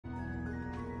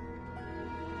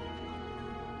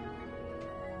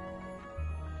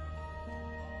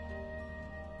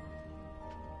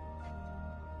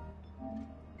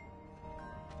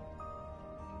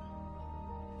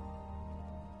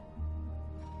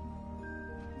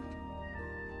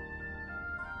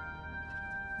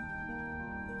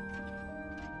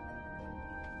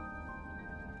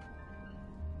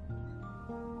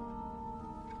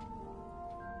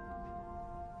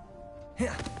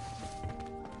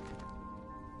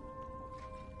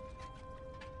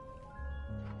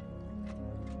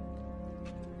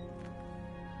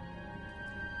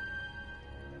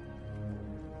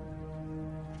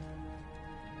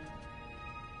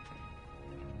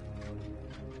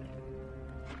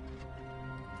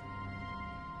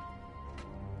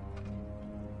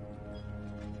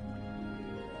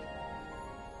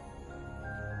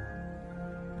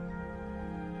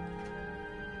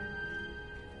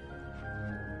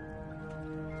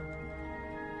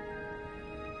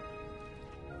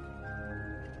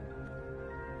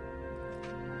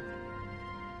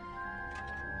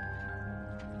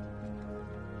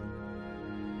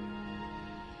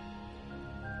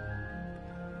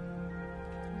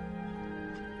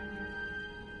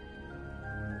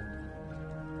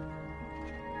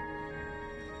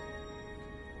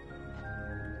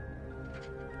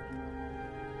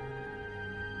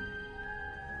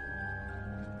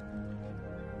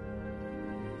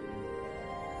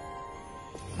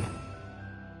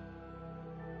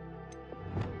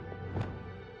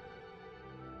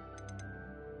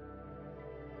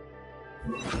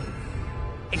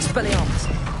Expelliarmus!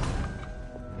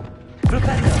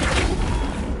 Propello!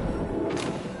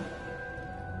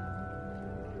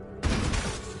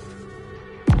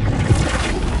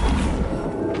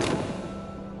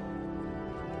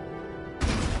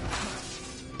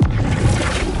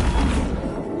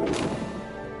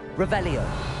 Revelio!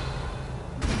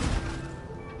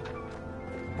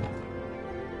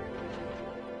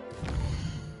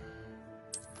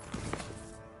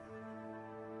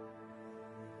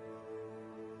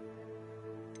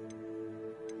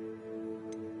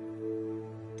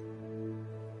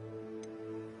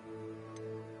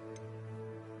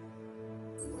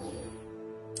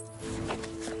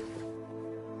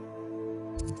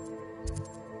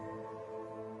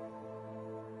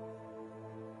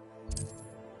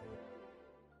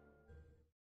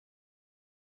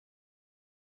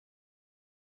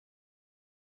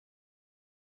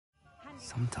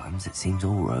 Sometimes it seems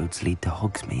all roads lead to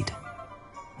Hogsmeade.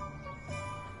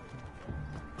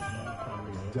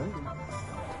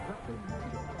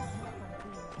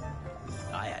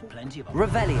 I had plenty of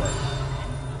Revelio!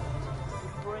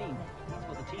 brain. That's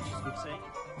what the teachers would say.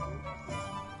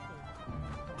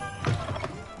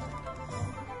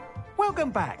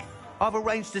 Welcome back. I've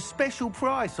arranged a special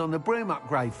price on the broom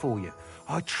upgrade for you.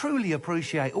 I truly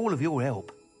appreciate all of your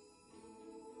help.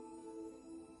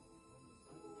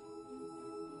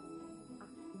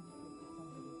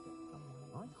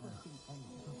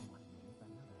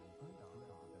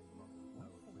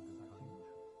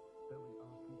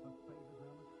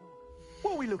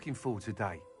 What are we looking for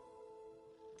today?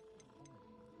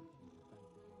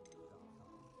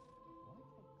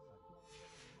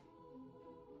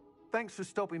 Thanks for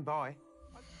stopping by.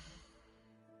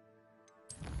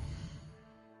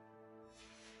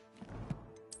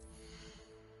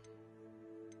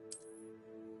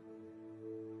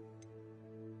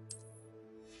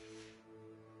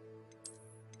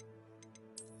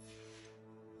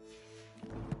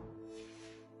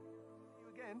 You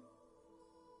again?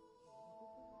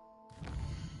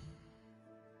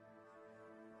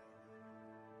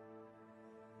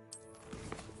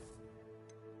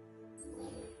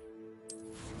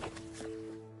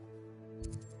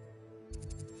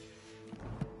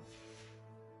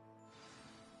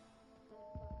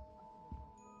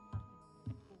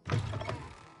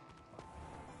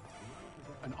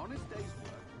 An honest day's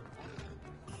work.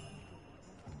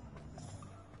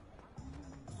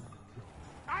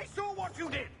 I saw what you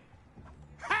did!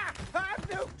 Ha! I have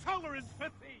no tolerance for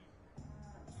thieves!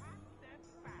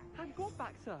 Hand got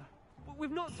back, sir.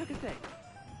 We've not took a thing.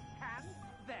 Hand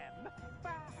them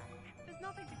back! There's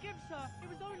nothing to give, sir. It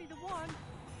was only the one.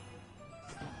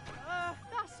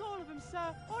 That's all of them,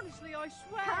 sir. Honestly, I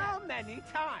swear. How many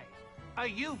times are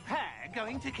you pair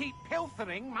going to keep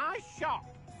pilfering my shop?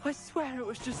 I swear it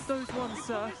was just those ones,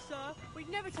 sir. Promise, sir. We'd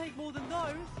never take more than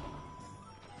those.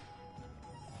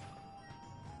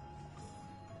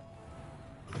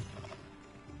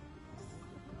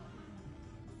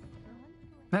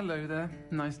 Hello there.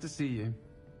 Nice to see you.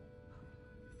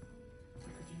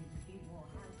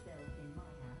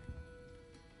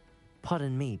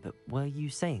 Pardon me, but were you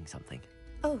saying something?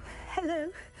 Oh, hello.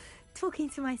 Talking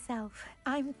to myself.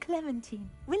 I'm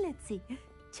Clementine Willardsey.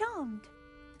 Charmed.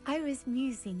 I was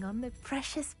musing on the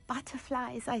precious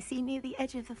butterflies I see near the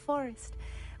edge of the forest.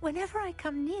 Whenever I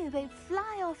come near, they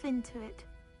fly off into it.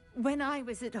 When I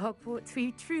was at Hogwarts,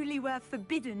 we truly were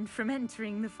forbidden from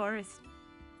entering the forest.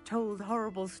 Told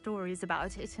horrible stories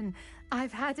about it, and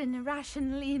I've had an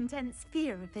irrationally intense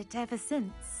fear of it ever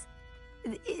since.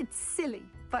 It's silly,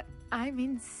 but I'm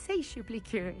insatiably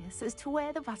curious as to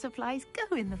where the butterflies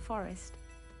go in the forest.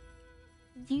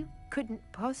 You couldn't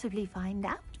possibly find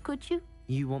out, could you?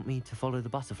 You want me to follow the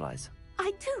butterflies?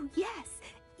 I do, yes,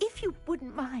 if you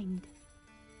wouldn't mind.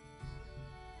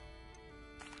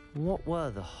 What were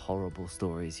the horrible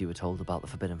stories you were told about the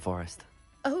Forbidden Forest?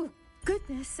 Oh,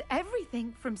 goodness,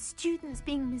 everything from students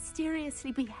being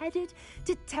mysteriously beheaded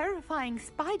to terrifying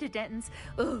spider dens.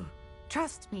 Oh,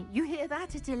 trust me, you hear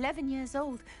that at 11 years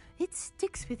old, it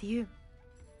sticks with you.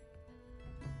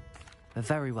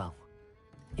 Very well.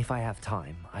 If I have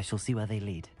time, I shall see where they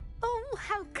lead. Oh,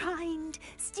 how kind.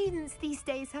 Students these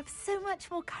days have so much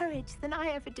more courage than I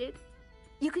ever did.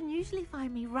 You can usually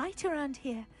find me right around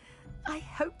here. I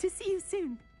hope to see you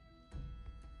soon.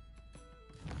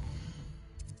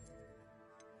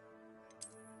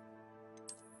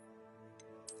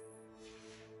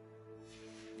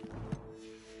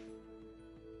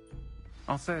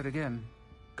 I'll say it again.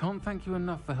 Can't thank you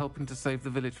enough for helping to save the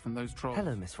village from those trolls.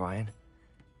 Hello, Miss Ryan.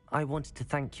 I wanted to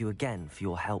thank you again for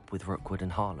your help with Rookwood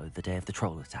and Harlow the day of the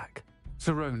troll attack.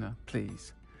 Sirona,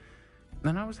 please.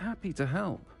 And I was happy to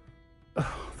help.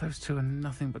 Oh, those two are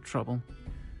nothing but trouble.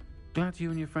 Glad you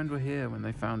and your friend were here when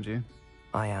they found you.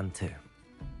 I am too.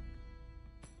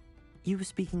 You were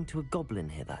speaking to a goblin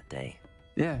here that day.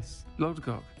 Yes,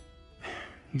 Lodgok.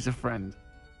 He's a friend.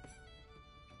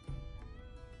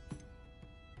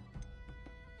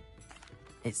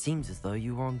 It seems as though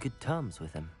you were on good terms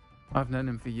with him. I've known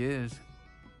him for years.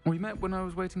 We met when I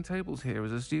was waiting tables here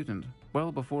as a student,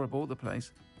 well before I bought the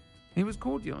place. He was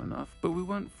cordial enough, but we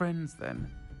weren't friends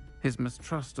then. His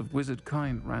mistrust of wizard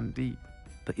kind ran deep.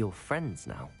 But you're friends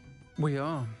now. We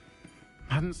are.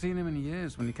 Hadn't seen him in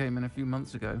years when he came in a few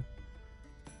months ago.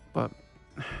 But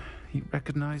he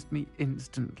recognized me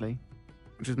instantly,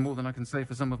 which is more than I can say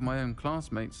for some of my own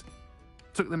classmates.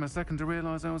 Took them a second to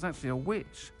realize I was actually a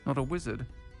witch, not a wizard.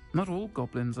 Not all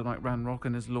goblins are like Ranrock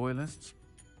and his loyalists.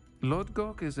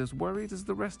 Lodgok is as worried as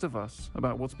the rest of us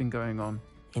about what's been going on.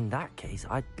 In that case,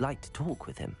 I'd like to talk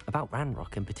with him, about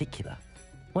Ranrock in particular.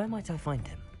 Where might I find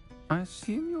him? I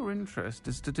assume your interest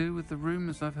is to do with the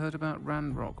rumors I've heard about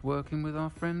Ranrock working with our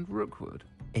friend Rookwood.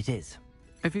 It is.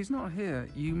 If he's not here,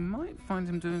 you might find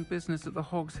him doing business at the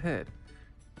Hog's Head.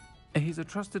 He's a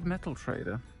trusted metal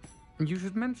trader. You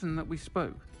should mention that we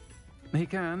spoke. He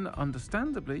can,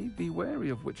 understandably, be wary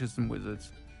of witches and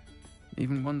wizards,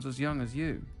 even ones as young as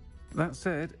you. That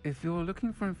said, if you're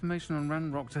looking for information on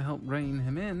Ranrock to help rein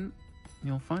him in,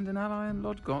 you'll find an ally in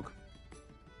Lodgok.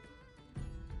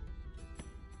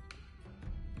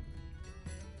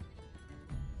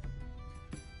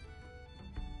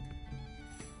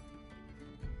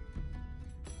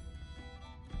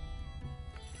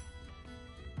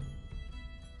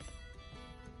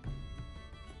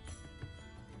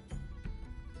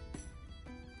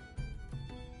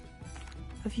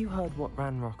 Have you heard what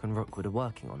Ranrock and Rookwood are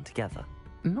working on together?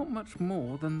 Not much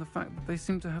more than the fact that they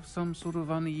seem to have some sort of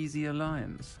uneasy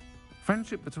alliance.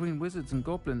 Friendship between wizards and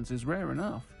goblins is rare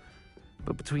enough,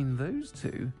 but between those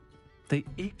two, they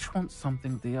each want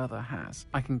something the other has.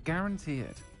 I can guarantee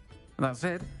it. That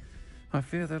said, I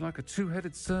fear they're like a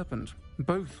two-headed serpent.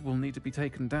 Both will need to be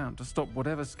taken down to stop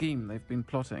whatever scheme they've been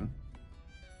plotting.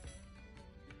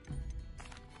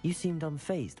 You seemed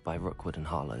unfazed by Rookwood and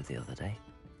Harlow the other day.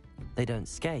 They don't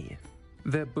scare you.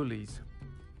 They're bullies.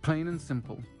 Plain and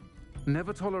simple.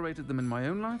 Never tolerated them in my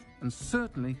own life, and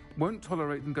certainly won't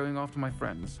tolerate them going after my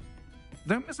friends.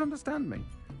 Don't misunderstand me.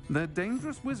 They're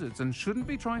dangerous wizards and shouldn't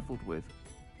be trifled with.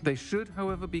 They should,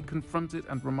 however, be confronted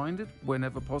and reminded,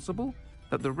 whenever possible,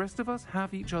 that the rest of us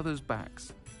have each other's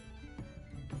backs.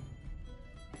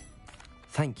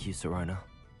 Thank you, Sirona.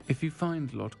 If you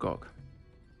find Lodgok,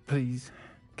 please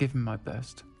give him my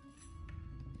best.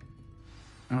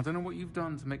 I don't know what you've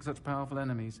done to make such powerful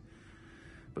enemies,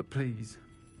 but please,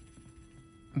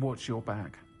 watch your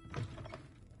back. A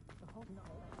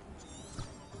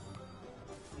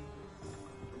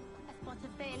spot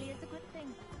of failure is a good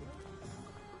thing.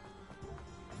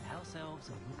 House elves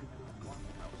are looking at one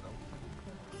house elf.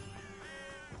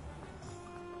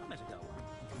 Let it go.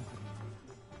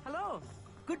 Hello.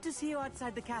 Good to see you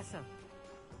outside the castle.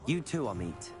 You too,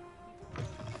 Amit.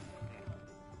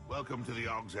 Welcome to the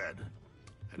Hog's Head.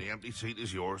 Any empty seat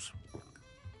is yours.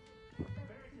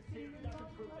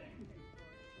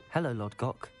 Hello,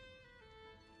 Lodgok.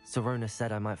 Sirona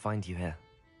said I might find you here.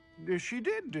 She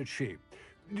did she?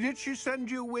 Did she send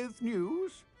you with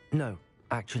news? No,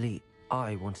 actually,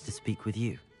 I wanted to speak with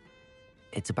you.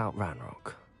 It's about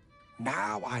Ranrock.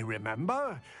 Now I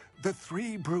remember. The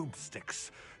 3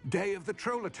 broomsticks. Day of the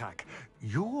troll attack.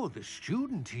 You're the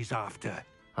student he's after.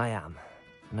 I am.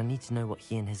 and I need to know what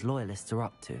he and his loyalists are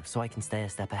up to so I can stay a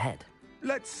step ahead.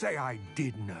 Let's say I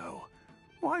did know.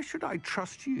 Why should I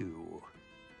trust you?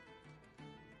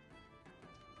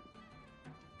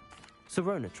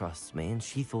 Sirona trusts me, and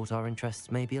she thought our interests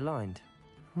may be aligned.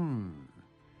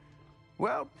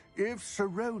 Well, if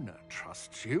Sirona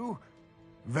trusts you,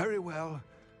 very well.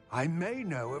 I may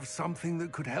know of something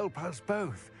that could help us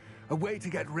both. A way to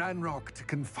get Ranrock to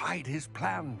confide his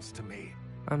plans to me.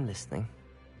 I'm listening.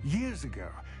 Years ago,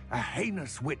 a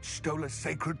heinous witch stole a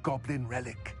sacred goblin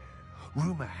relic.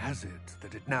 Rumor has it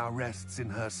that it now rests in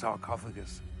her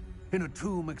sarcophagus, in a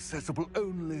tomb accessible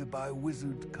only by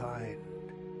wizard kind.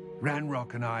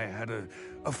 Ranrock and I had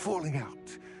a falling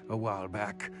out a while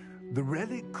back. The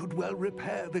relic could well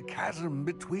repair the chasm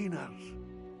between us.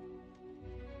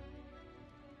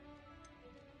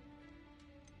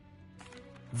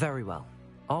 Very well.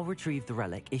 I'll retrieve the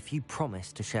relic if you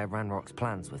promise to share Ranrock's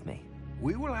plans with me.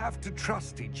 We will have to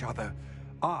trust each other.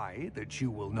 I, that you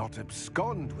will not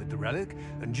abscond with the relic,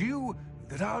 and you,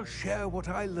 that I'll share what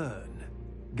I learn.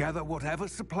 Gather whatever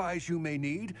supplies you may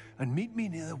need, and meet me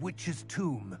near the witch's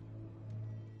tomb.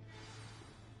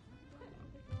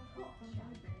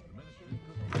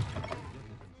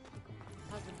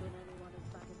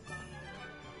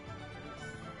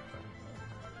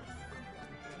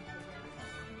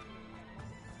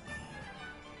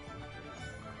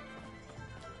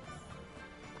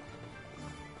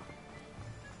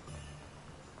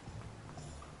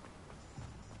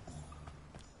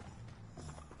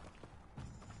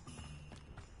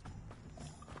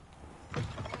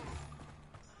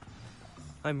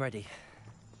 I'm ready.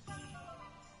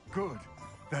 Good.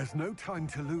 There's no time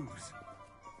to lose.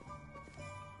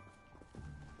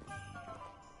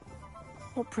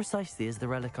 What precisely is the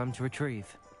relic I'm to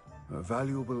retrieve? A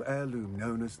valuable heirloom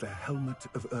known as the Helmet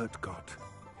of Urtkot.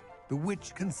 The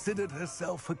witch considered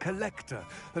herself a collector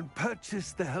and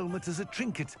purchased the helmet as a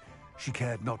trinket. She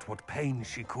cared not what pain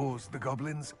she caused the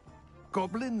goblins.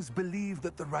 Goblins believe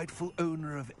that the rightful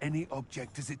owner of any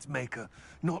object is its maker,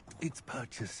 not its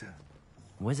purchaser.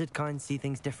 Wizard kind see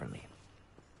things differently.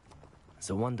 It's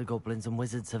a wonder goblins and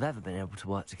wizards have ever been able to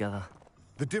work together.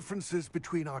 The differences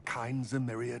between our kinds are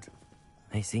myriad.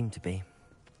 They seem to be.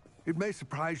 It may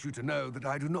surprise you to know that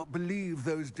I do not believe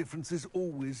those differences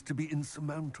always to be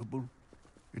insurmountable.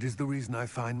 It is the reason I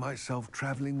find myself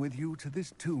traveling with you to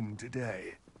this tomb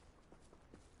today.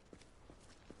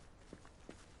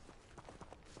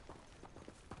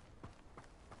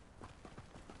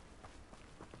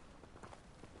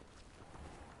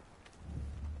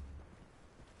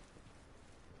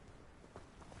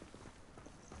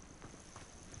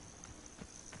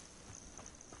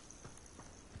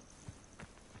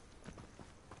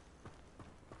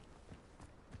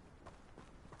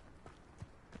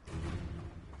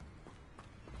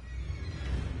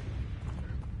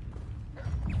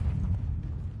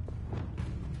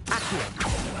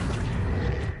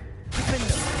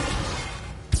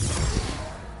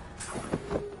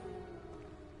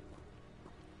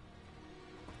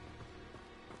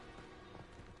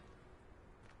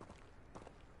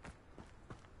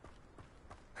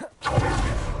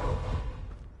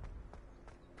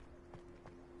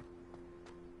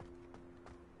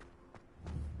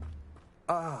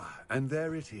 Ah, and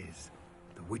there it is.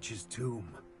 The witch's tomb.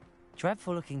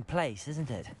 Dreadful looking place, isn't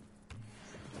it?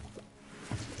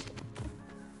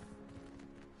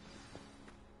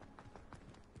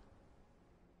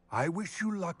 I wish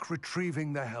you luck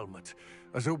retrieving the helmet.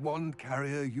 As a wand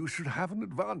carrier, you should have an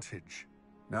advantage.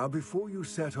 Now, before you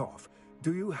set off,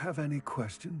 do you have any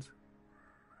questions?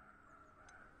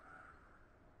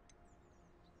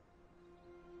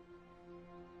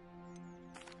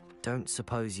 Don't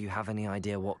suppose you have any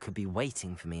idea what could be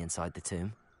waiting for me inside the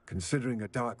tomb? Considering a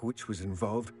Dark Witch was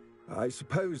involved, I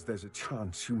suppose there's a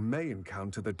chance you may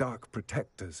encounter the Dark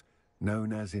Protectors,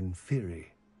 known as Inferi.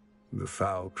 The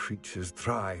foul creatures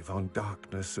thrive on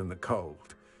darkness and the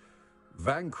cold.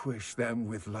 Vanquish them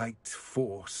with light,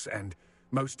 force, and,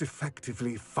 most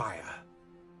effectively, fire.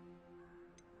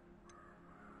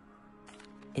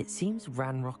 It seems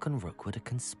Ranrock and Rookwood are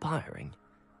conspiring.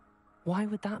 Why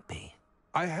would that be?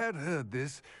 I had heard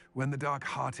this. When the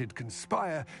dark-hearted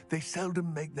conspire, they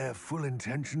seldom make their full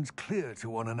intentions clear to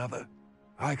one another.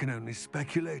 I can only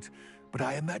speculate, but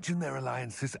I imagine their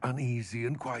alliance is uneasy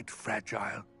and quite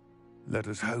fragile. Let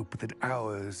us hope that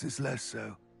ours is less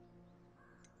so.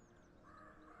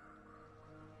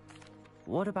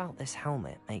 What about this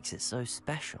helmet makes it so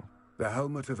special? The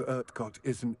Helmet of Urtkot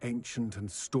is an ancient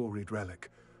and storied relic,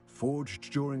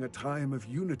 forged during a time of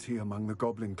unity among the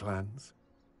goblin clans.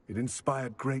 It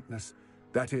inspired greatness,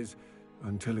 that is,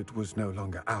 until it was no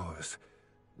longer ours.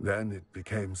 Then it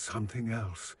became something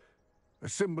else. A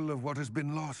symbol of what has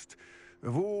been lost,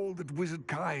 of all that wizard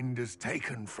kind has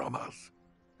taken from us.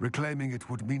 Reclaiming it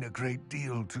would mean a great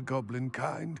deal to goblin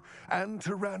kind, and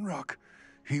to Ranrock.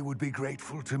 He would be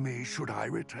grateful to me should I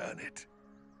return it.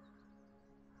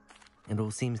 It all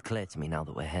seems clear to me now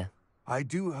that we're here. I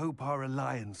do hope our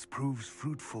alliance proves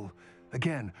fruitful.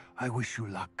 Again, I wish you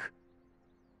luck.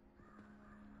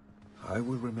 I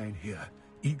will remain here,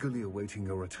 eagerly awaiting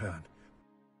your return.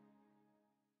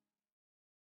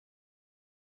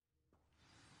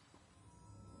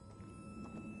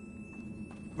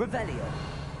 Revelio.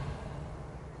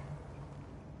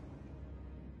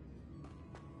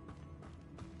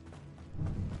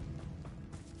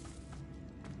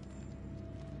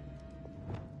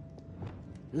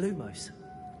 Lumos.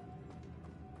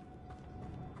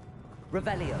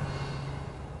 Revelio.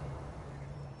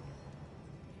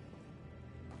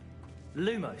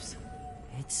 Lumos.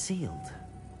 It's sealed.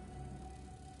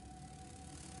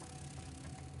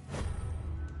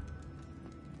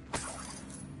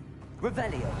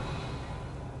 Revelio.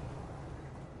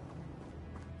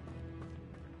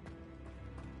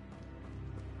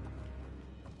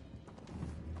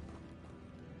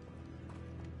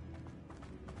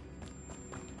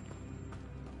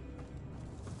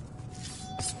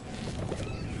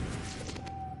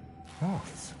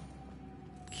 Moths.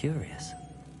 Curious.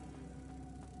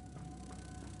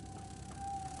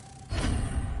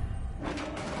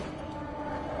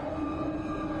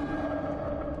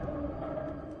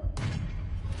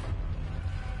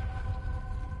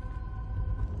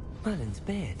 Merlin's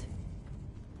beard.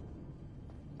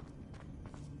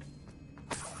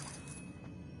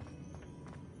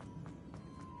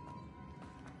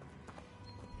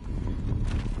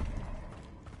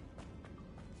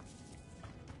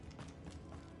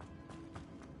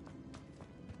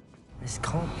 This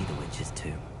can't be the witch's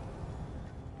tomb.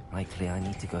 Likely I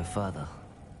need to go further.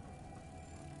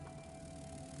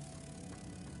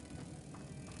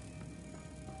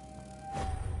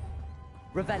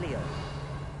 Revelio.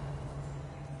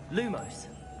 Lumos.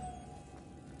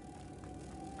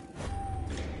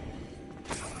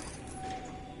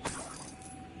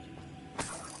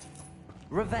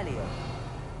 Revelio.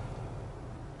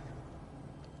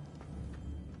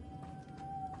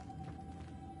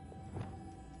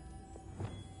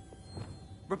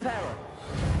 Reparo.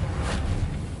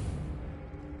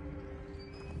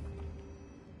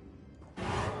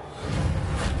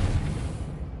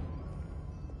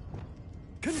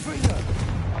 Confringo.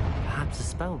 Perhaps a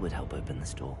spell would help open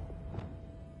this door.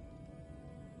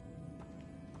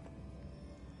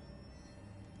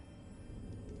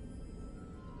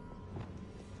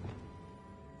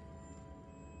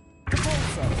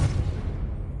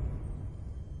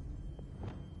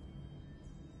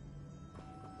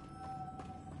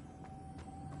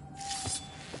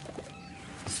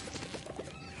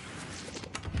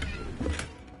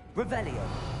 Revelio.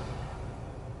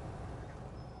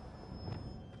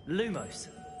 Lumos.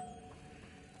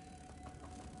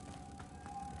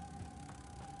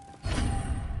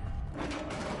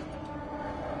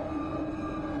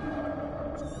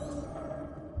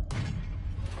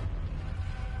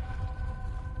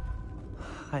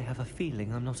 I have a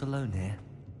feeling I'm not alone here.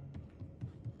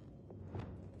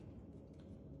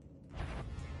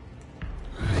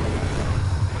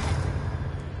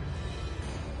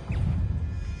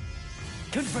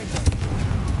 Confringo.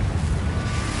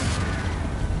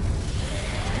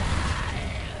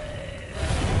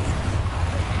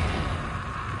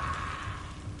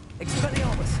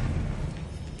 Expelliarmus.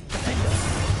 Defender.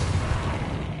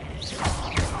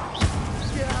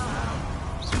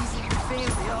 These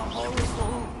inferior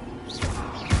horrible.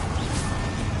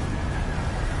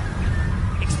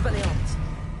 Expelliarmus.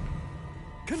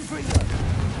 Confringo.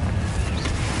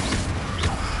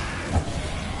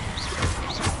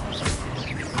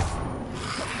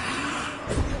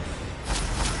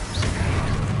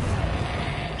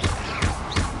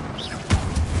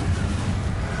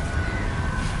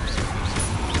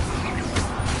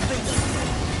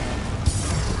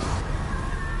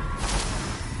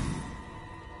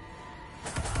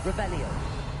 Revelio.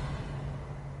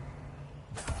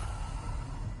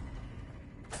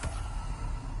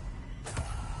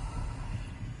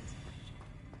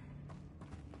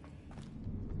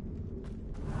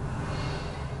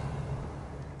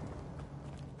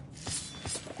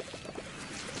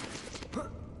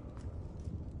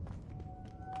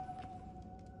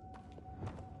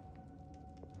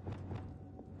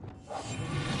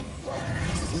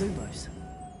 Lumos.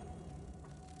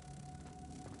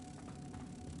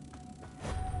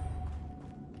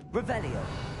 Revelio.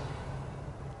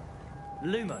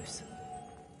 Lumos.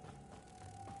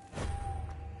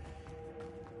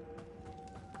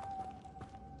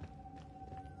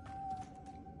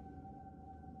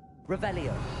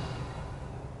 Revelio.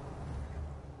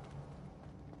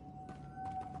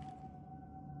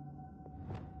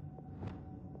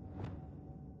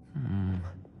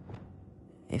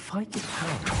 If I could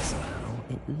power it somehow,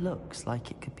 it looks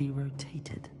like it could be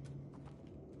rotated.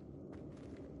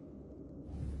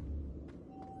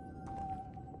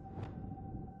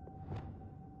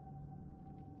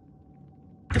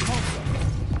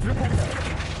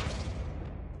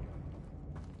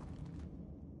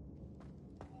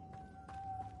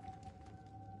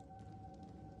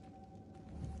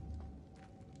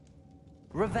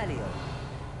 Revelio.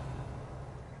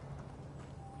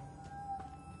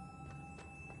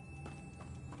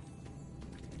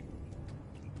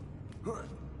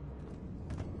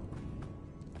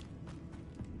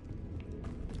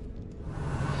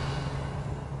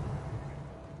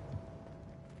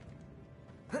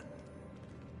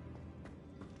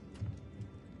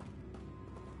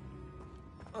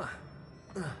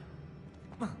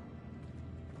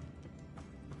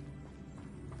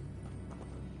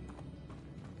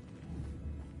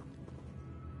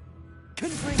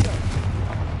 Confringo.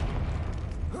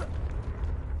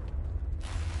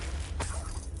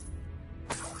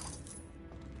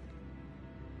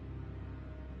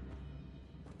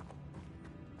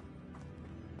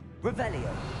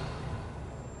 Revelio.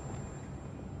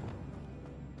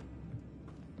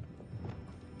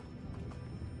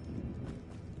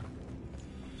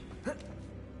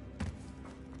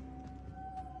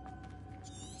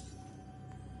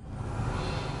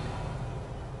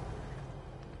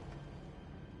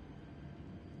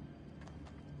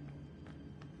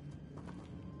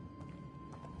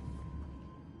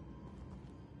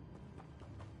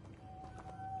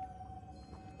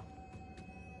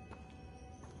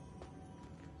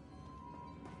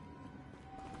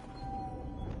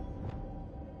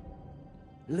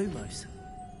 Lumos.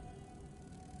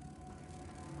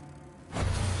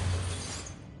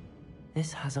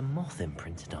 This has a moth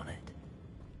imprinted on it.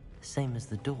 Same as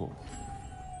the door.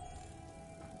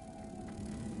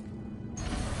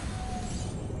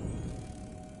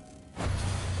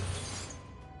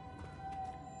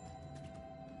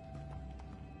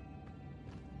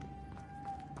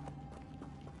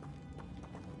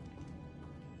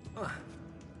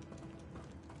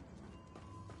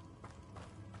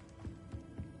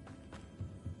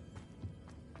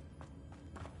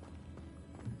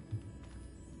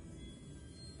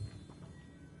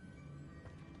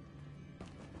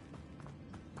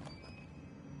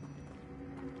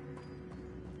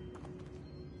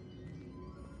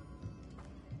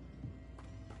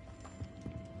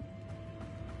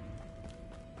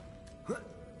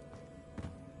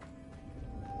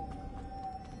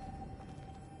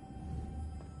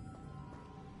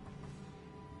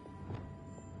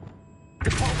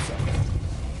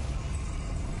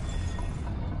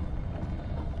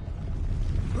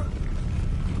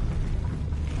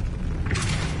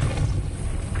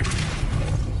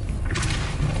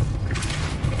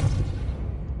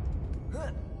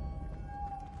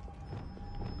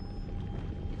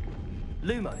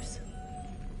 Lumos.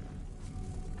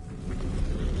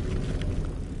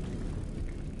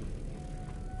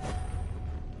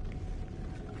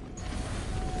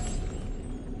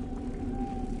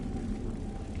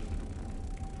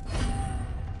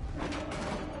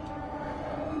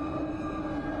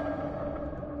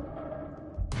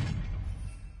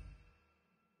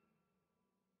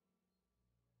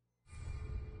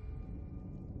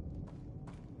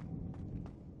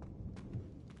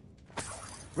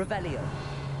 Revelio.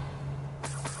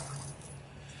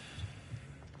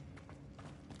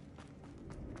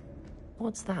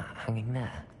 What's that hanging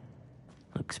there?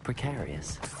 Looks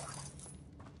precarious.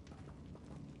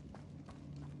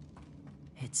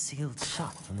 It's sealed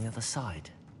shut from the other side.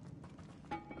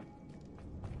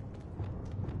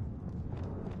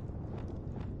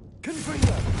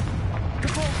 Confringo.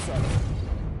 Capolso.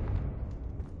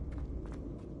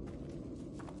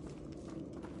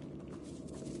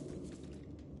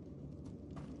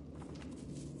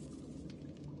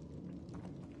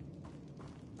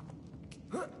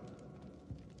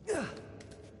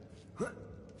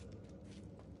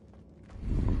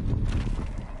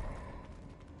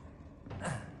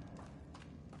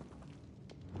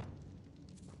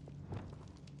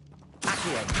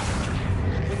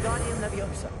 Wingardium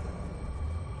Leviosa.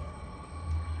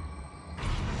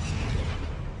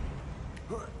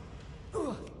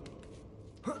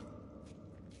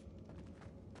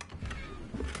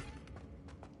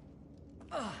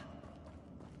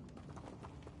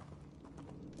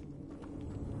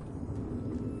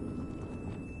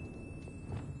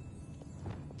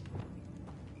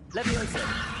 Leviosa.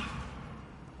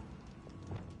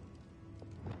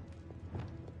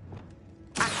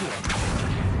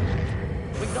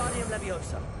 Wingardium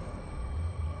Leviosa.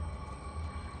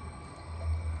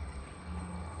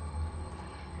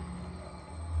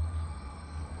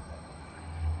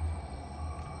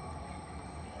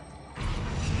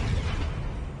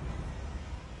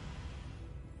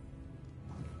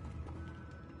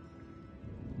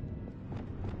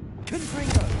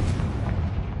 Confringo.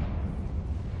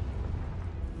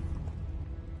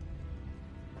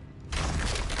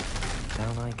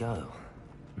 Down I go.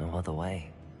 No other way.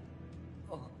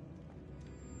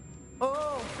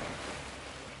 Oh!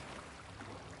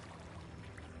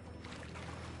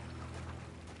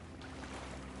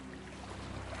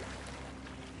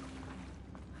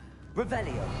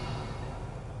 Revelio.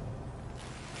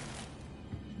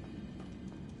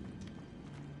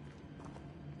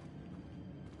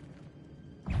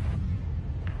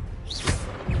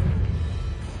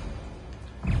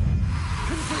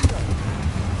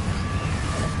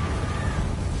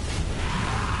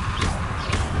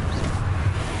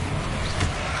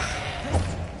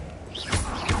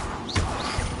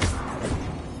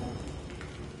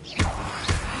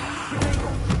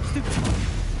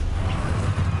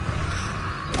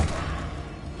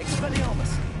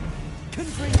 Expelliarmus!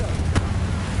 Confringo!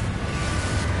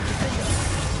 Defendo!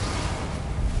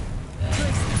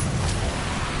 Traces!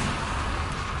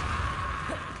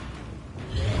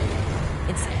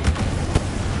 Insane!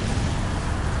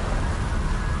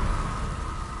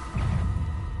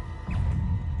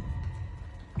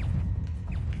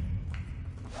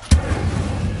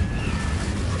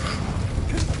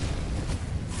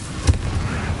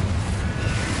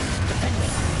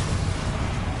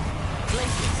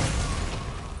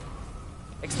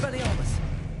 Expelliarmus!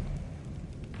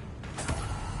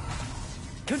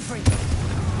 Confringo!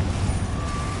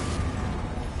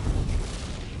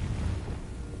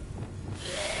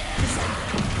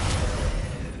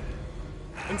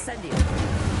 Incendio!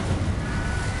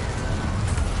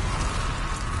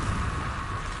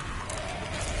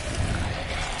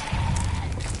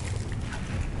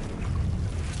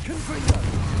 Confringo!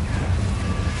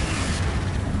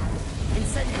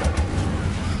 Incendio!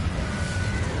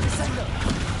 Descendo!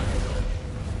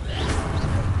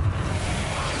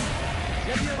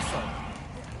 Levioso!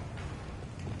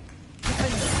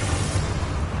 Defendo!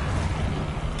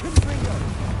 Confringo!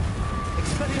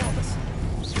 Expelliarmus!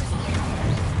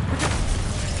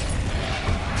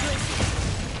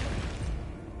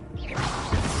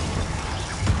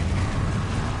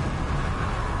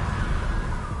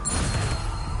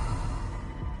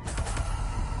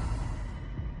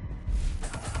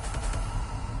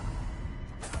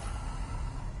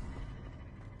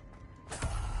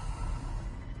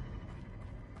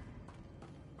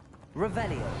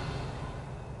 Revelio.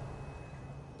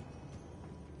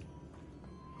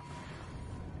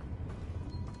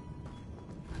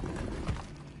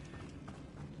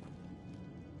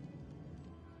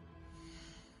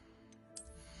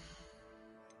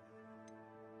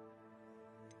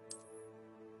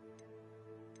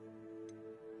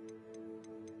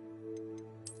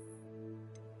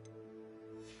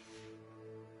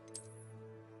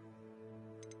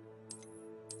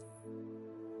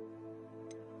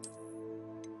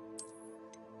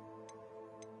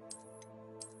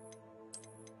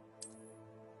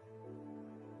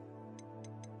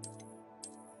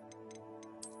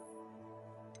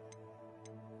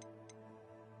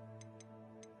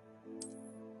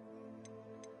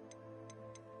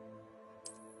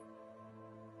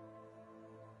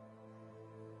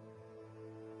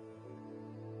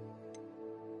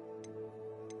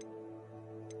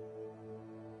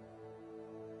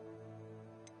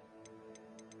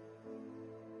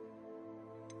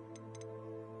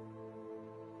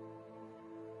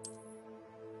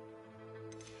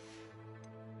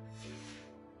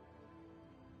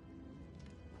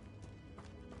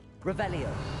 Revelio.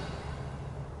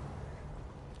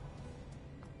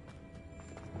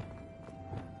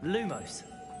 Lumos.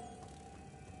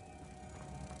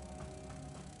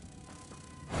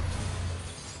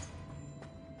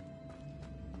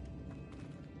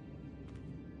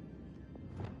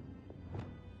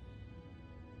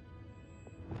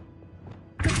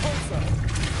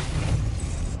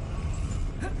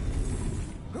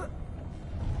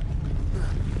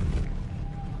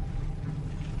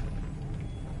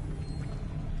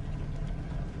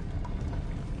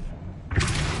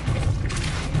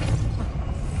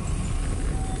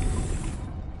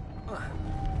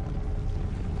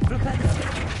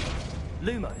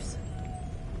 Lumos.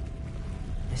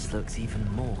 This looks even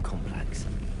more complex.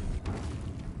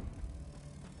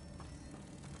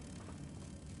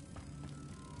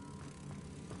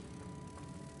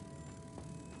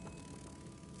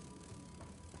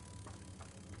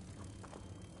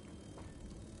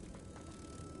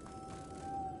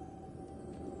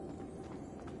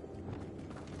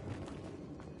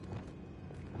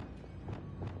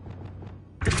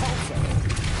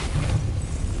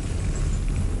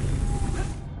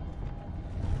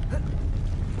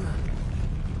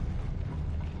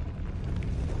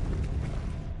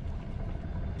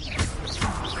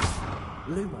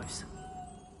 Lumos.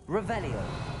 Revelio.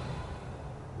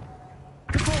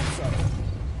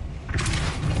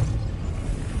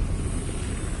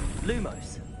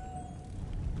 Lumos.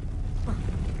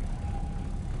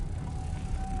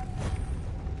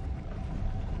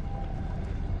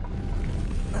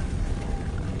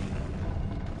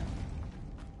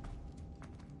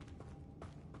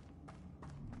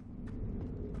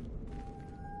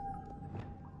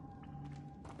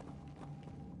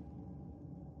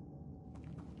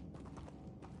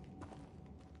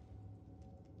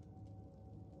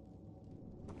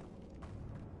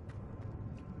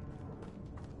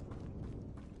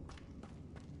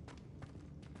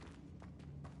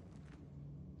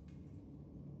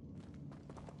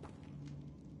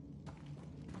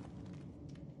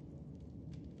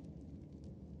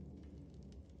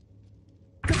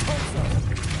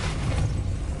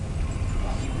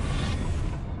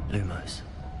 Lumos.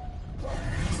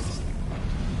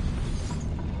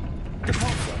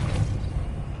 Depulso.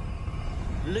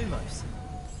 Lumos.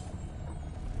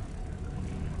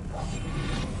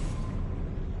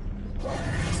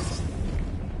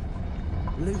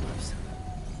 Lumos.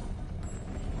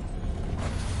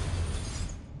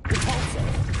 Depulso.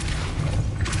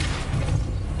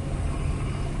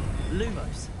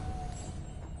 Lumos.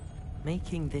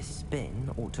 Making this spin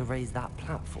ought to raise that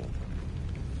platform.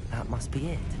 That must be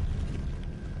it.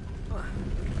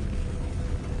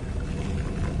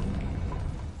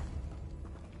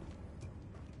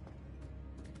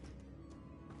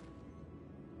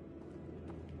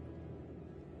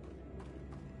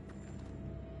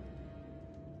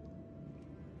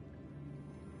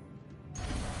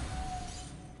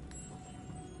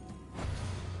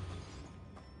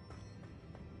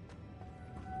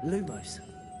 Lumos.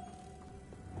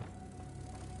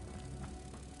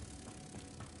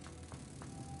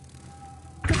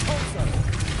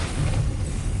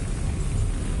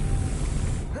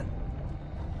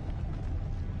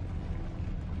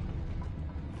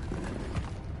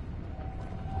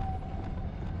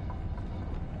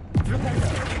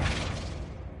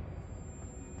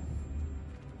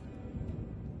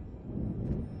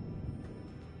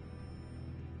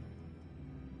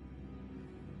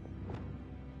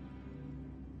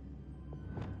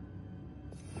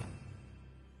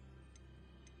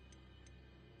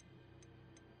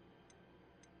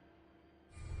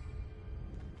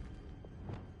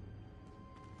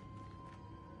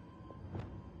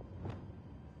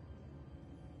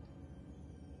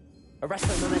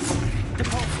 Arresto momentum.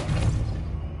 Depulso.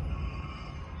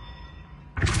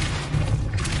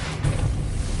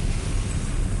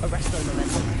 Arresto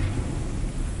momentum.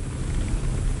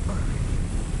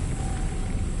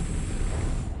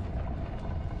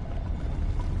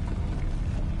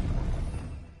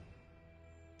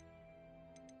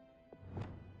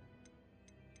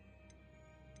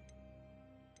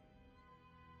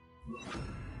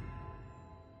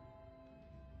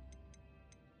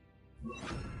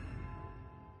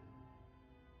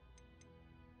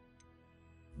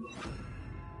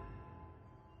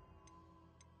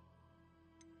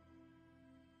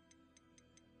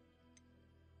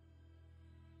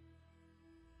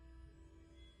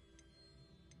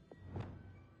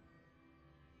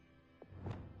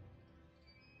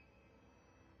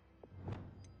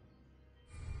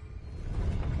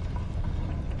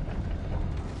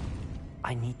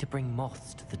 I need to bring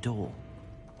moths to the door.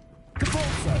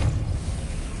 Depulso!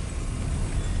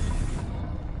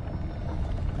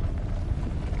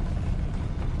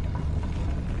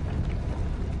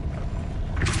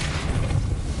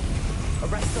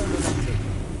 Arresto momentum.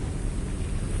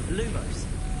 Lumos.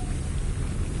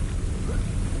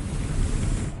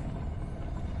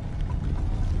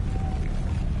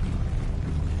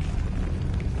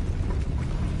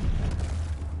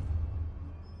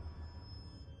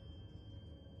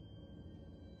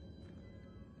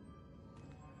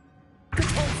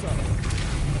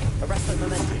 Arresto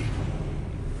momentum.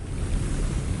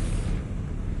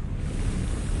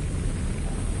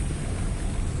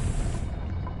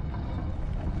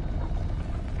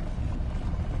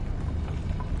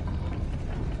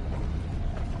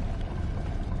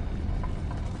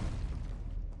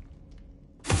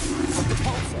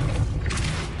 Depulso.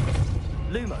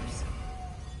 Lumos.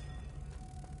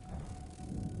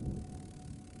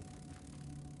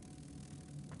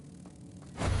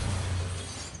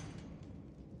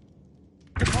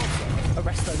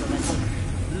 Arresto momentum.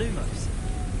 Lumos.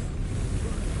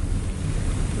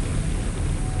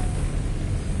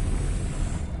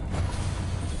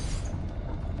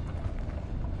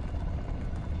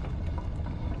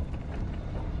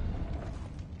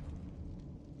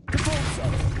 Depulso.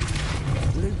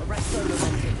 Arresto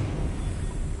momentum.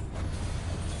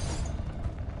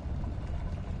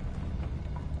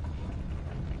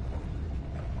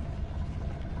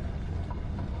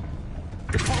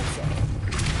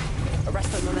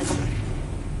 momentum.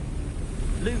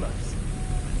 Lumos.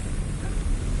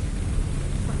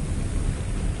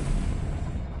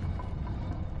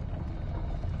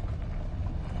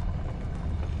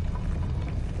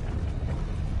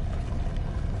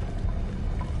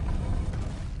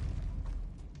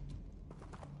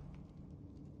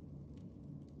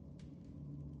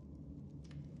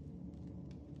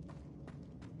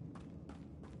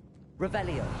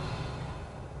 Revelio.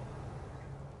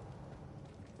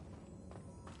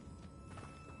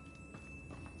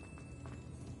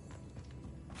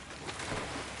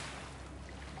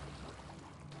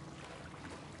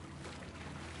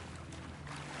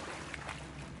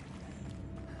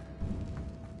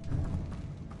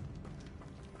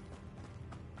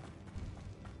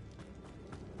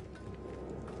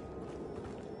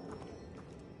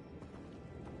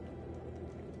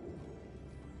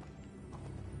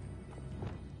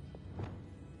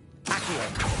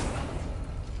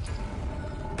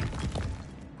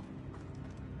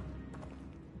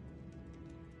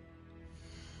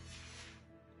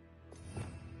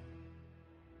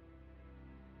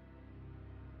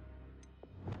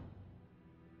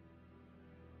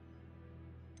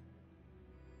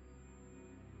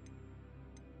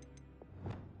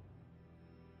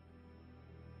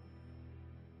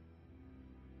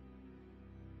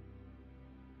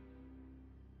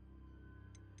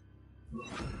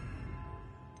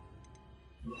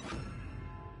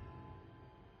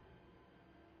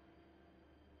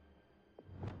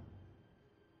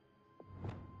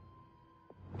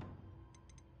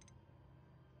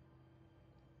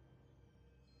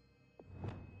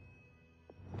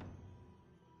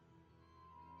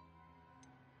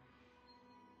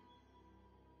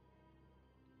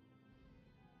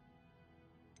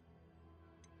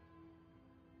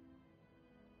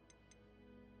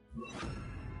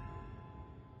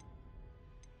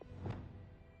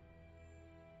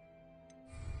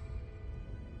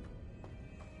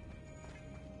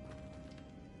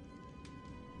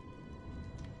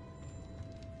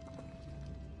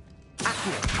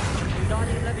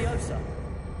 Guardian Leviosa.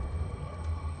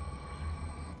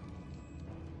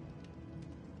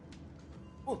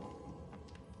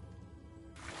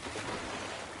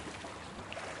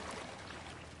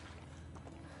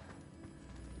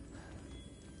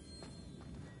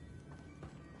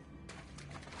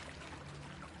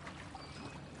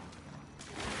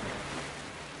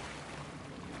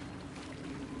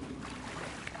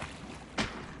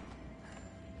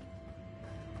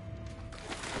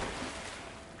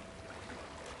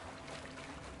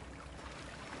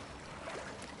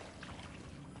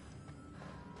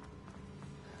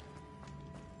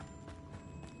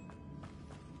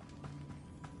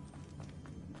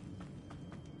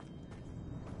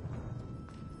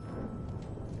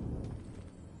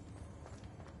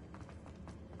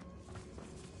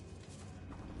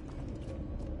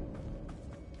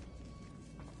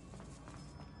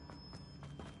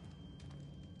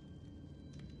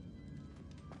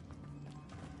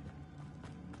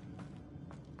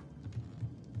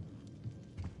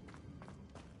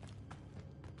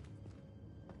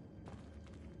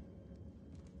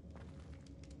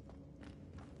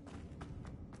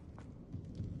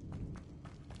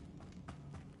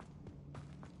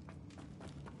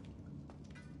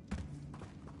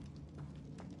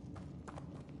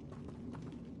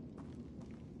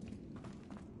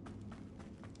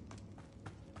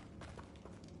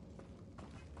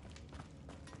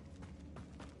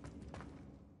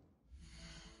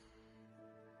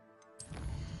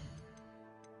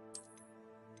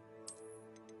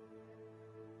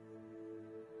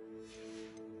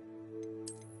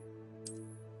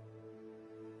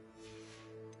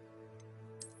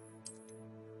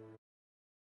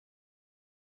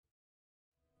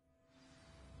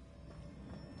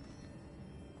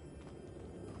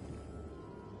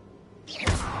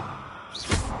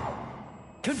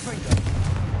 Confringo.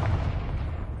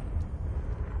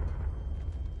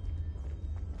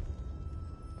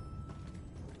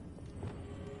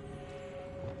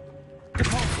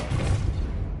 Depulso.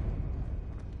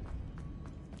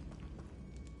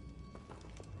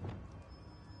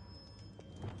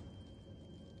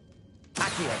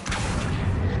 Accio.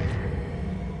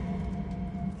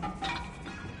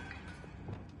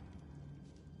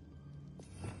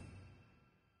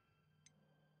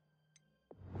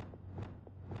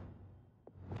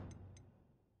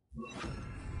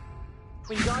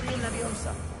 Wingardium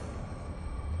Leviosa.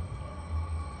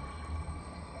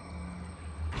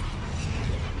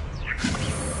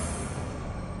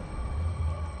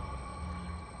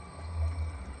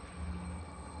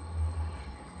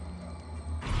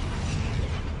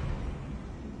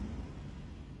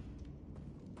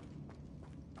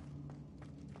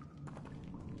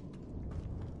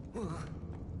 Oh!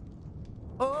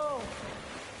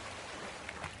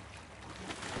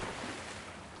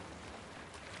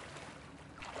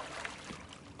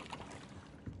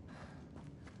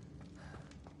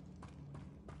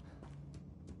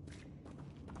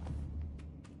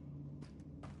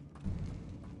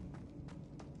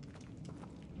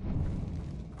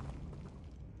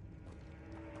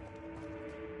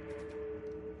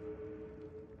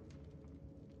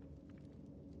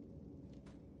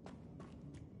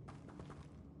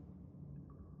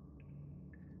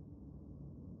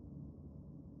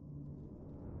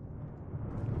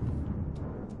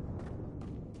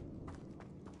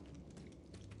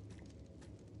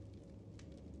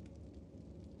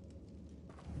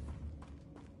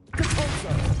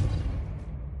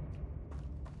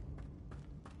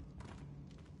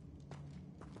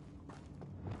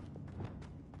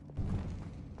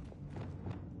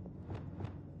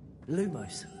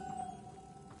 Lumos.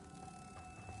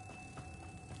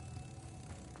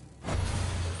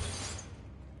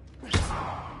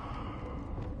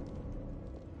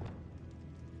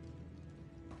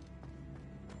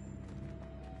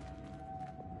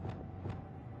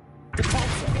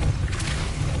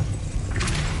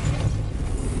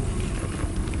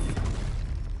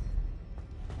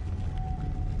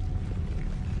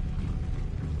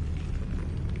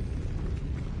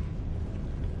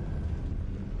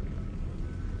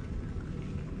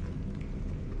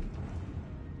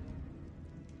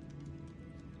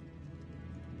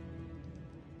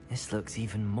 This looks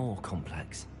even more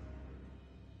complex.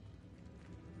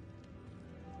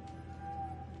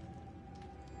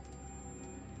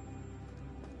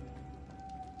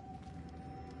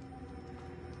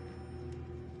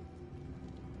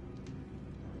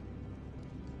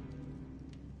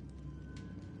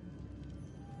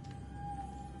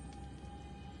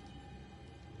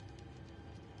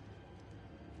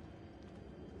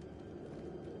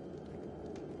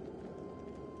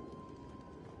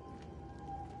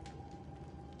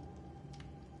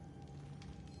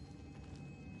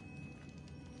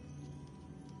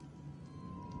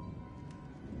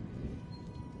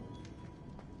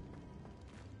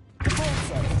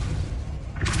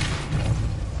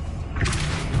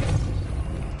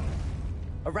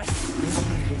 Arrest!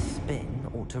 Maybe this spin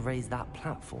ought to raise that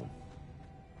platform.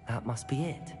 That must be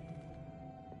it.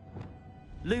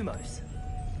 Lumos!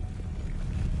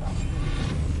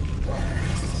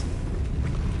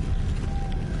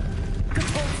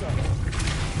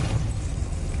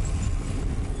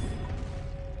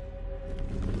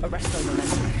 Arresto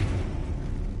momentum.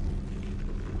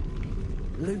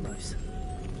 Lumos.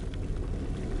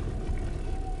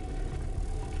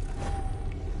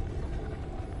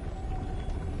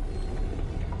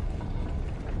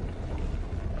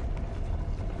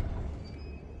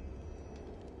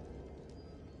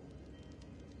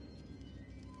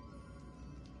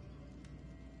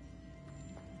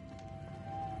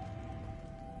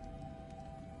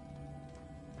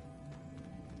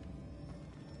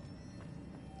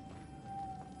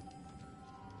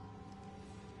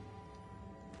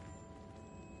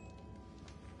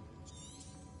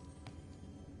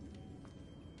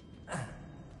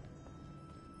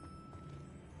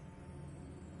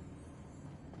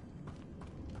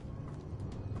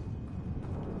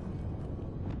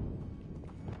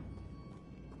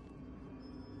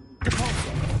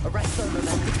 Arresto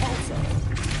momentum pulsar.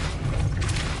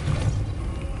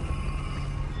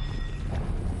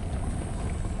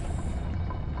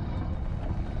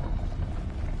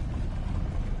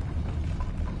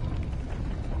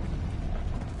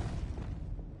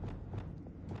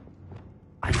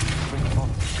 I need to bring him on.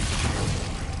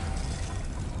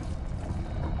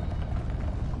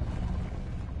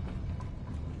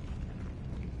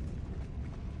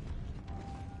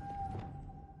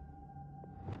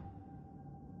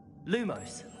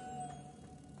 Lumos.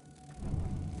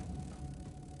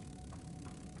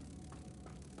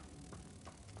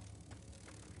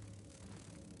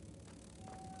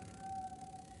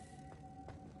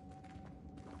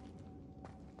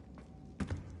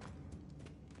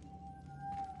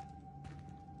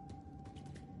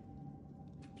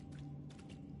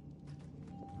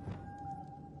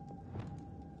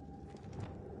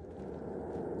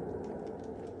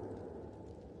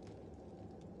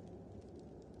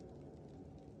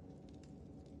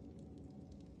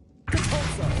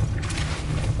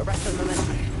 Arresto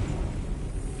momentum.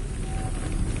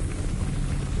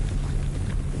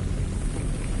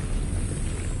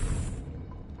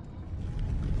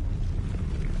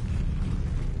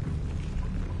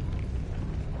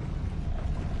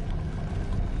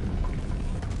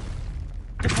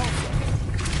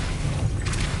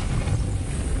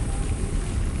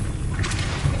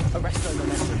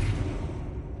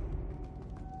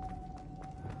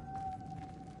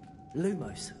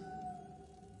 Lumos.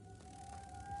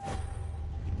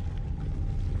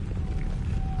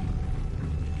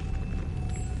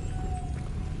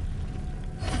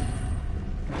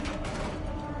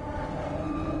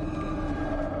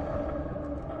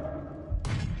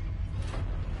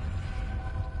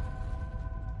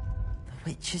 The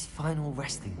witch's final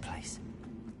resting place.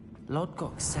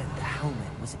 Lodgok said the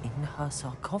helmet was in her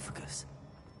sarcophagus.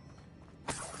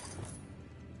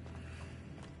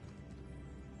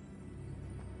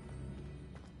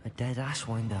 A dead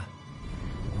Ashwinder.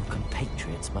 Your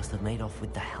compatriots must have made off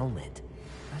with the helmet.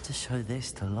 Better show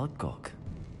this to Lodgok.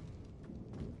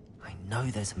 I know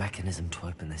there's a mechanism to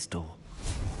open this door.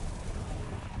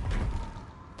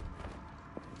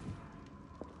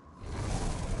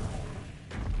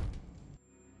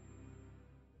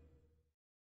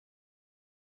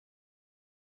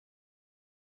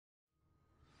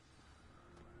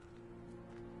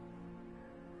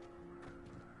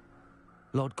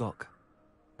 Lodgok.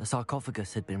 The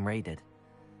sarcophagus had been raided.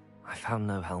 I found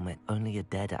no helmet, only a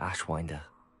dead Ashwinder.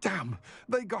 Damn!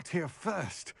 They got here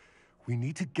first. We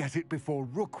need to get it before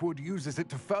Rookwood uses it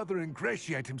to further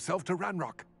ingratiate himself to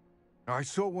Ranrock. I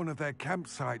saw one of their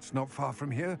campsites not far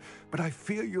from here, but I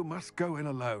fear you must go in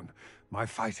alone. My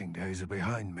fighting days are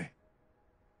behind me.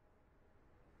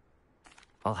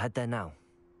 I'll head there now.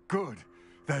 Good.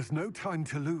 There's no time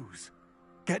to lose.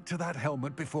 Get to that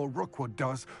helmet before Rookwood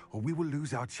does, or we will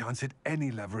lose our chance at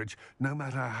any leverage, no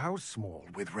matter how small,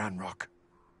 with Ranrock.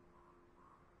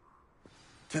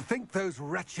 To think those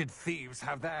wretched thieves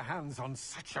have their hands on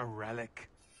such a relic.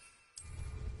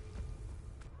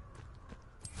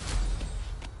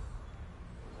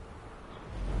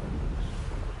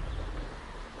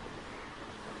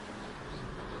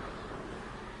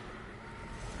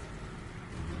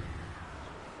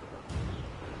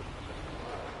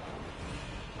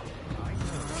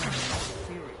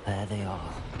 There they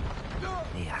are.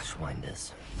 The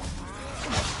Ashwinders.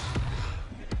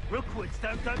 Rookwood's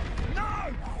don't go.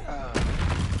 No!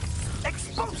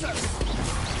 Expulsor!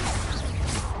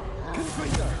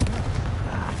 Confringo!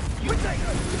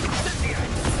 Potato!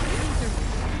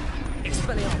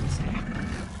 Expelliarmus!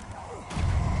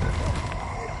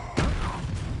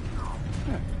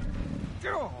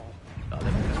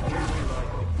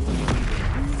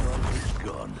 It's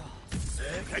gone.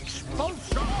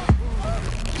 Expulsor!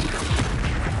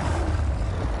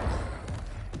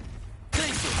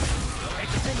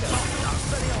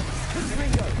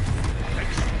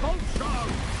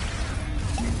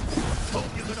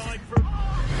 Hope you could hide from...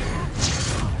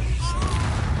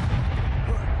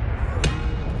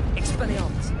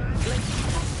 Expelliarmus!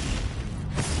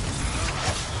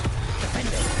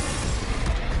 Defender!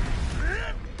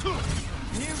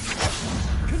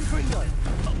 Confringo!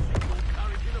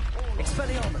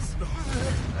 Expelliarmus!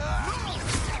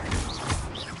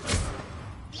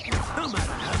 No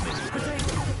matter how many...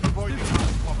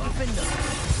 Defender!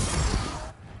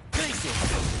 Glacier!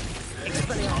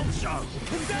 Expelliarmus!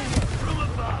 From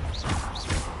above!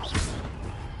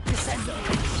 Descender!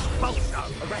 Expulsor!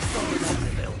 Arrest on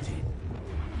responsibility!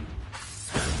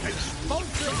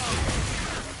 Expulsor!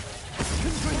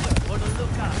 Confringo! Wanna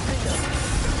look up?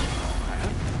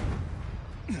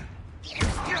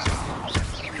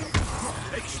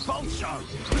 Expulsor!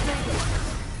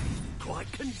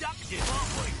 Quite conductive,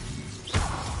 aren't we?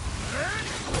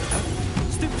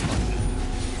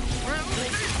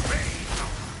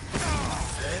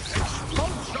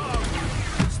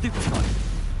 Stupefy!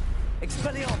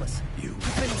 Expelliarmus! You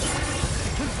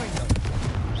Confringo!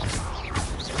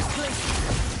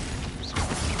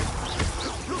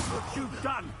 look what you've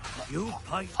done! You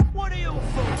pay... What are your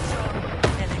thoughts on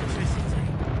electricity?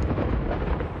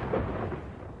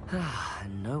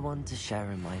 And no one to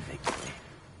share in my victory.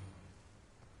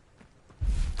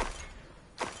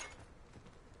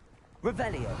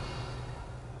 Revelio!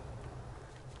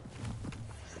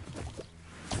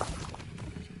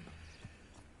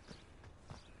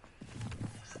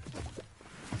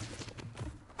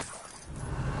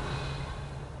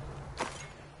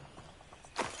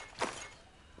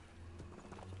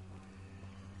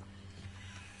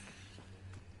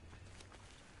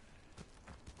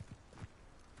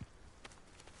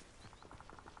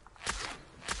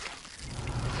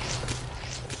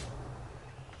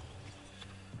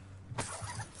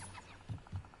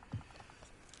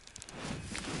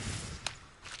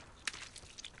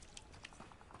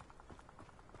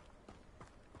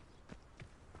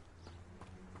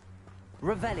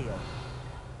 Revelio.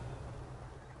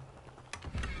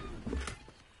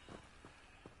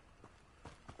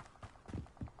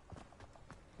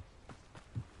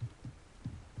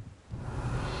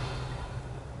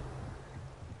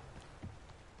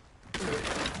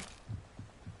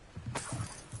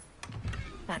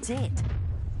 That's it.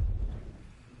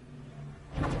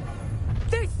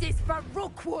 This is for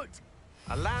Rookwood!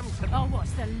 A lamb I'll watch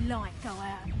the light go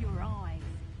out of your eyes.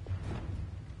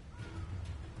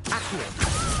 Accio.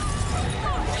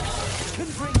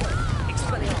 Confringo.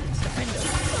 Expelliarmus. Defender.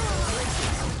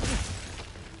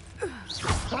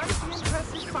 Quite an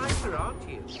impressive fighter, aren't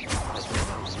you? Not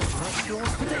sure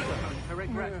today we're going to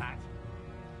regret that.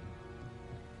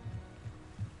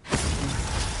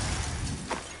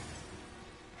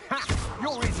 Ha!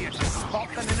 You're easier to spot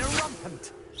than in a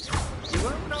rumpant. You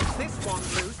won't knock this one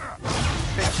loose.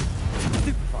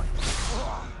 Stupefied.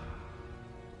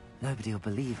 Nobody will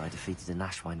believe I defeated an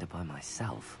Ashwinder by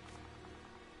myself.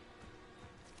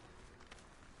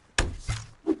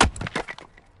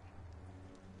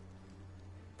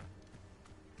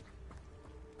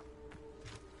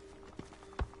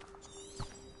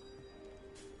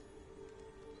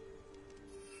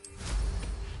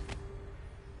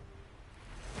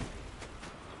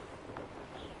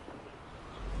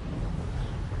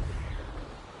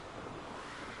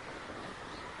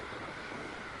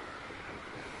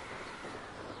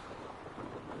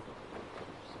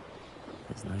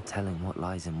 There's no telling what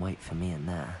lies in wait for me in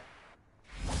there.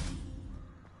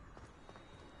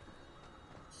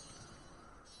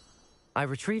 I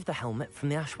retrieved the helmet from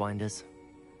the Ashwinders.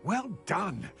 Well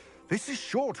done. This is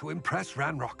sure to impress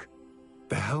Ranrock.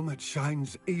 The helmet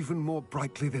shines even more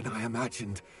brightly than I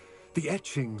imagined. The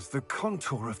etchings, the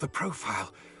contour of the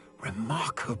profile,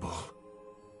 remarkable.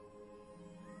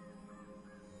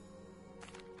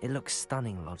 It looks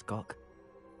stunning, Lodgok.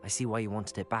 I see why you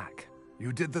wanted it back.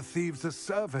 You did the thieves a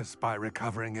service by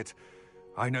recovering it.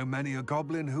 I know many a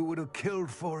goblin who would have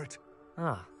killed for it.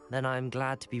 Ah, then I'm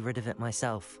glad to be rid of it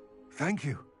myself. Thank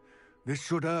you. This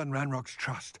should earn Ranrock's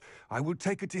trust. I will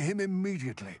take it to him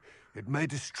immediately. It may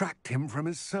distract him from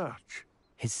his search.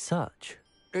 His search?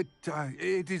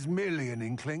 It is merely an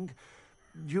inkling.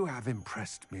 You have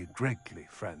impressed me greatly,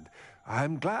 friend. I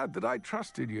am glad that I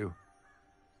trusted you.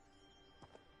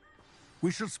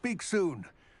 We shall speak soon.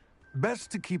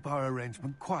 Best to keep our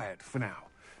arrangement quiet for now.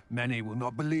 Many will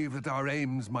not believe that our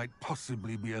aims might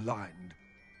possibly be aligned.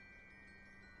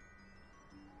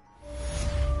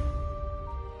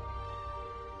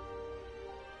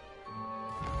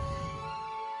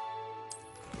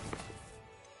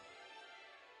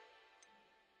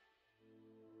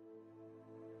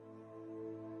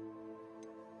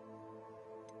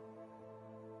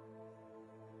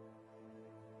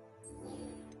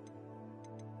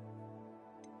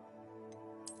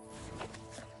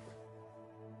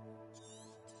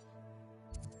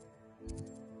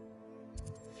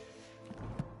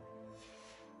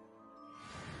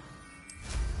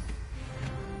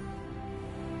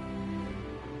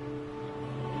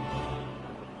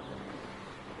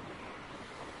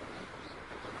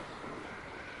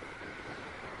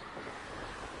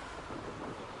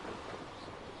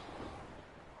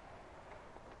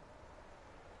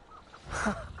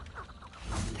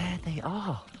 There they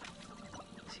are.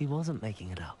 She wasn't making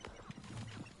it up.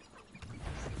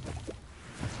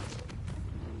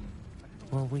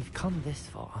 Well, we've come this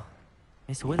far.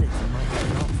 Miss Willits might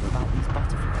have an answer about these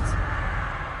butterflies.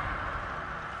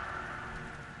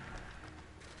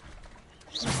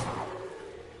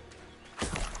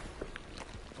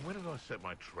 And where did I set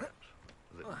my traps?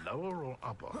 Was it lower or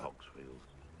upper Hogsfield?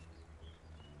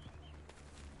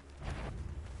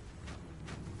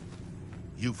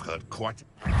 You've heard quite...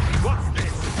 What's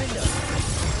this? Defender!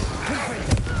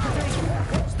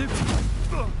 Confringo! Stupid!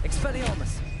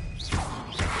 Expelliarmus!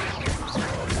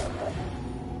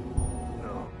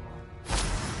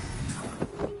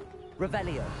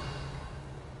 Revelio!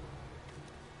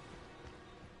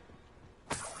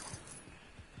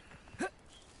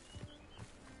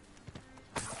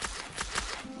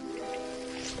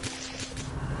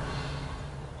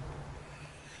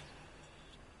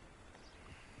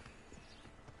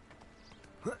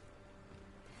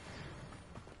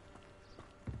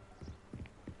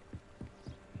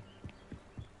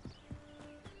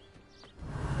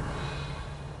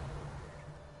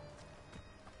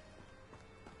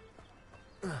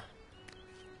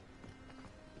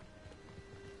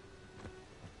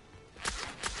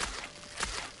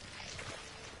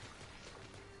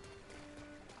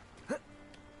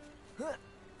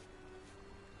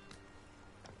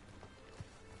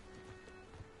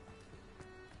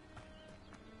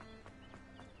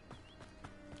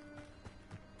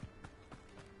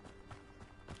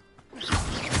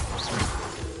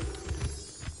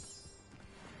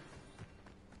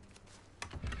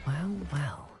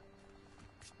 Well,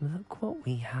 look what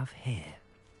we have here.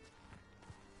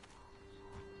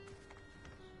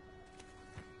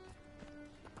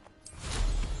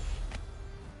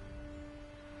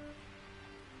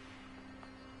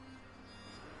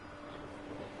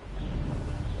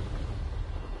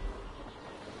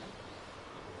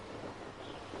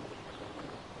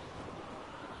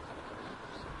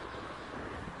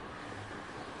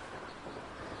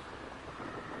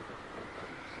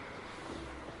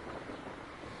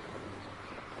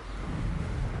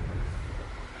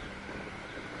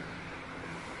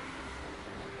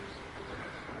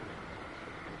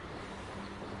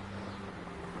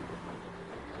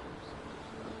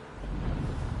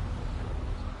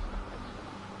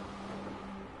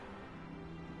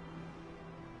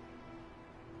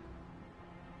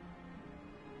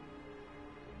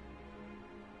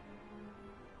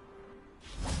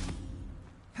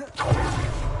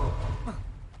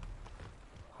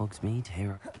 Hogsmeade,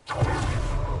 here.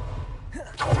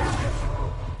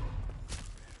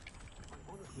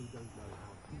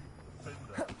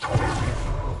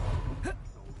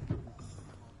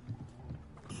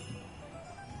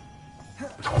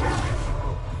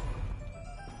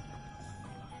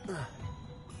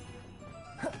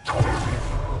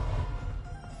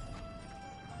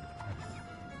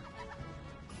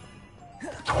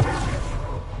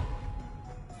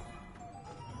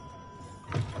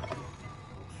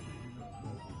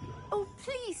 Oh,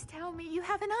 please tell me you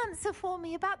have an answer for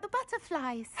me about the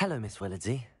butterflies. Hello, Miss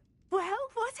Willardsey. Well,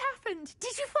 what happened?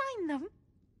 Did you find them?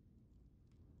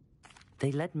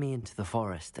 They led me into the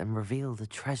forest and revealed a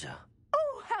treasure.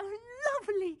 Oh, how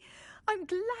lovely! I'm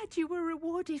glad you were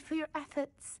rewarded for your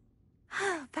efforts.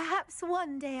 Perhaps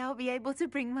one day I'll be able to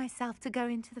bring myself to go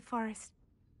into the forest.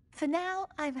 For now,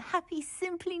 I'm happy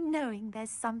simply knowing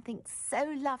there's something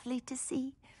so lovely to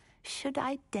see, should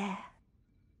I dare.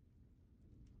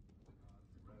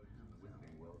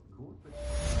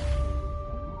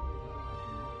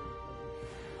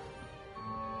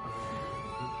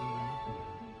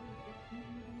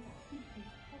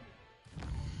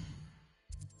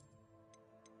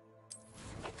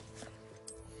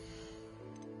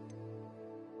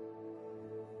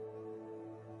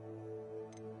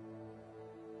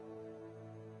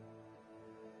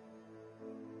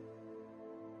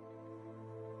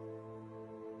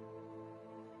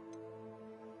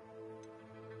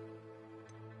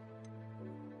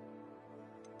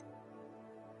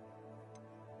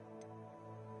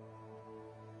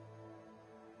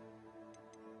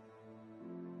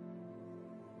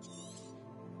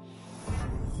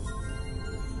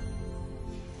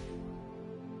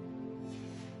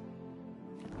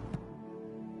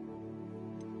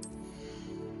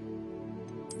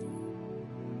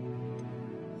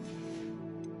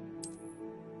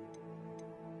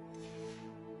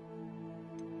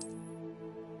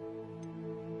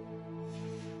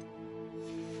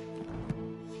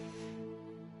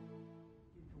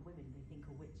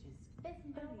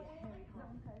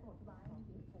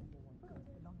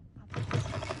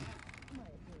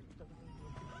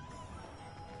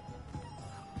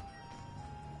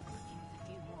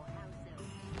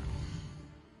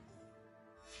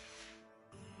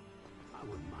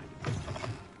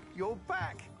 You're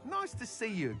back. Nice to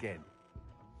see you again.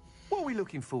 What are we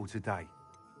looking for today?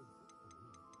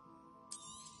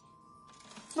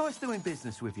 Nice doing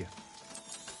business with you.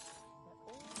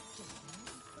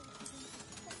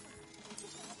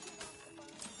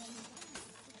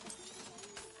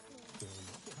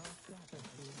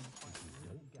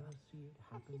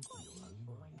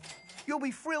 You'll be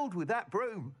thrilled with that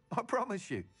broom, I promise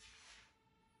you.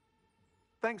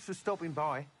 Thanks for stopping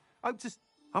by.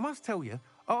 I must tell you,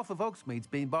 half of Hogsmeade's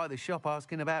been by the shop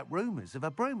asking about rumours of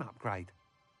a broom upgrade.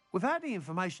 Without the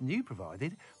information you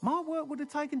provided, my work would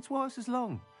have taken twice as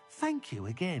long. Thank you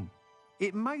again.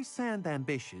 It may sound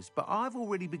ambitious, but I've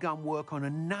already begun work on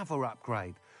another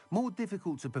upgrade, more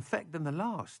difficult to perfect than the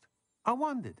last. I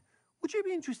wondered, would you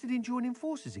be interested in joining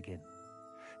forces again?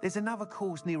 There's another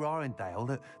course near Arendelle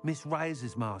that Miss Reyes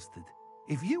has mastered.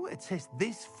 If you were to test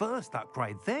this first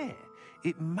upgrade there,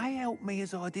 it may help me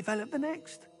as I develop the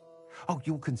next. Oh,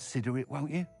 you'll consider it,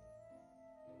 won't you?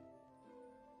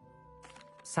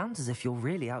 Sounds as if you're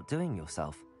really outdoing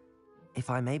yourself. If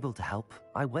I'm able to help,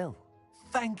 I will.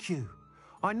 Thank you.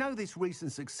 I know this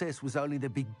recent success was only the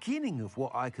beginning of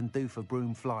what I can do for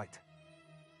Broomflight.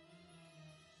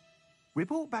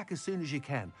 Report back as soon as you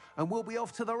can, and we'll be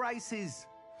off to the races.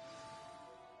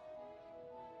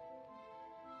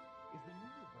 Is the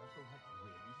new reversal hex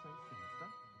really so sinister?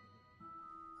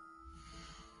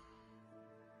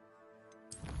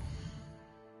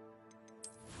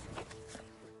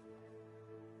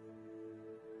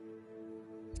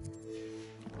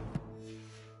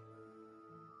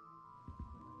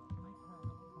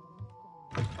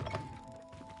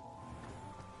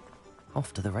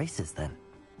 Off to the races, then.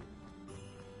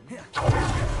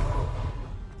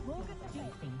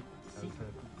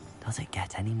 Does it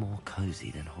get any more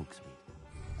cozy than Hogsmeade?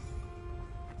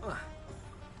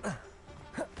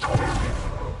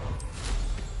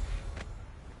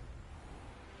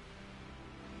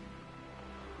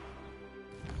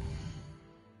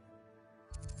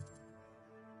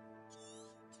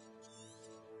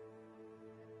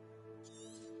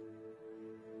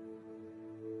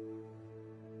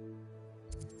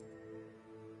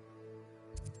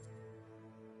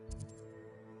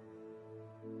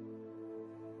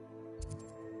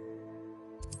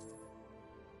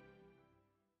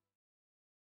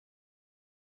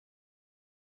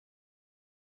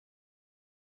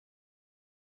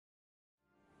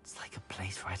 It's like a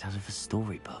place right out of a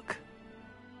storybook.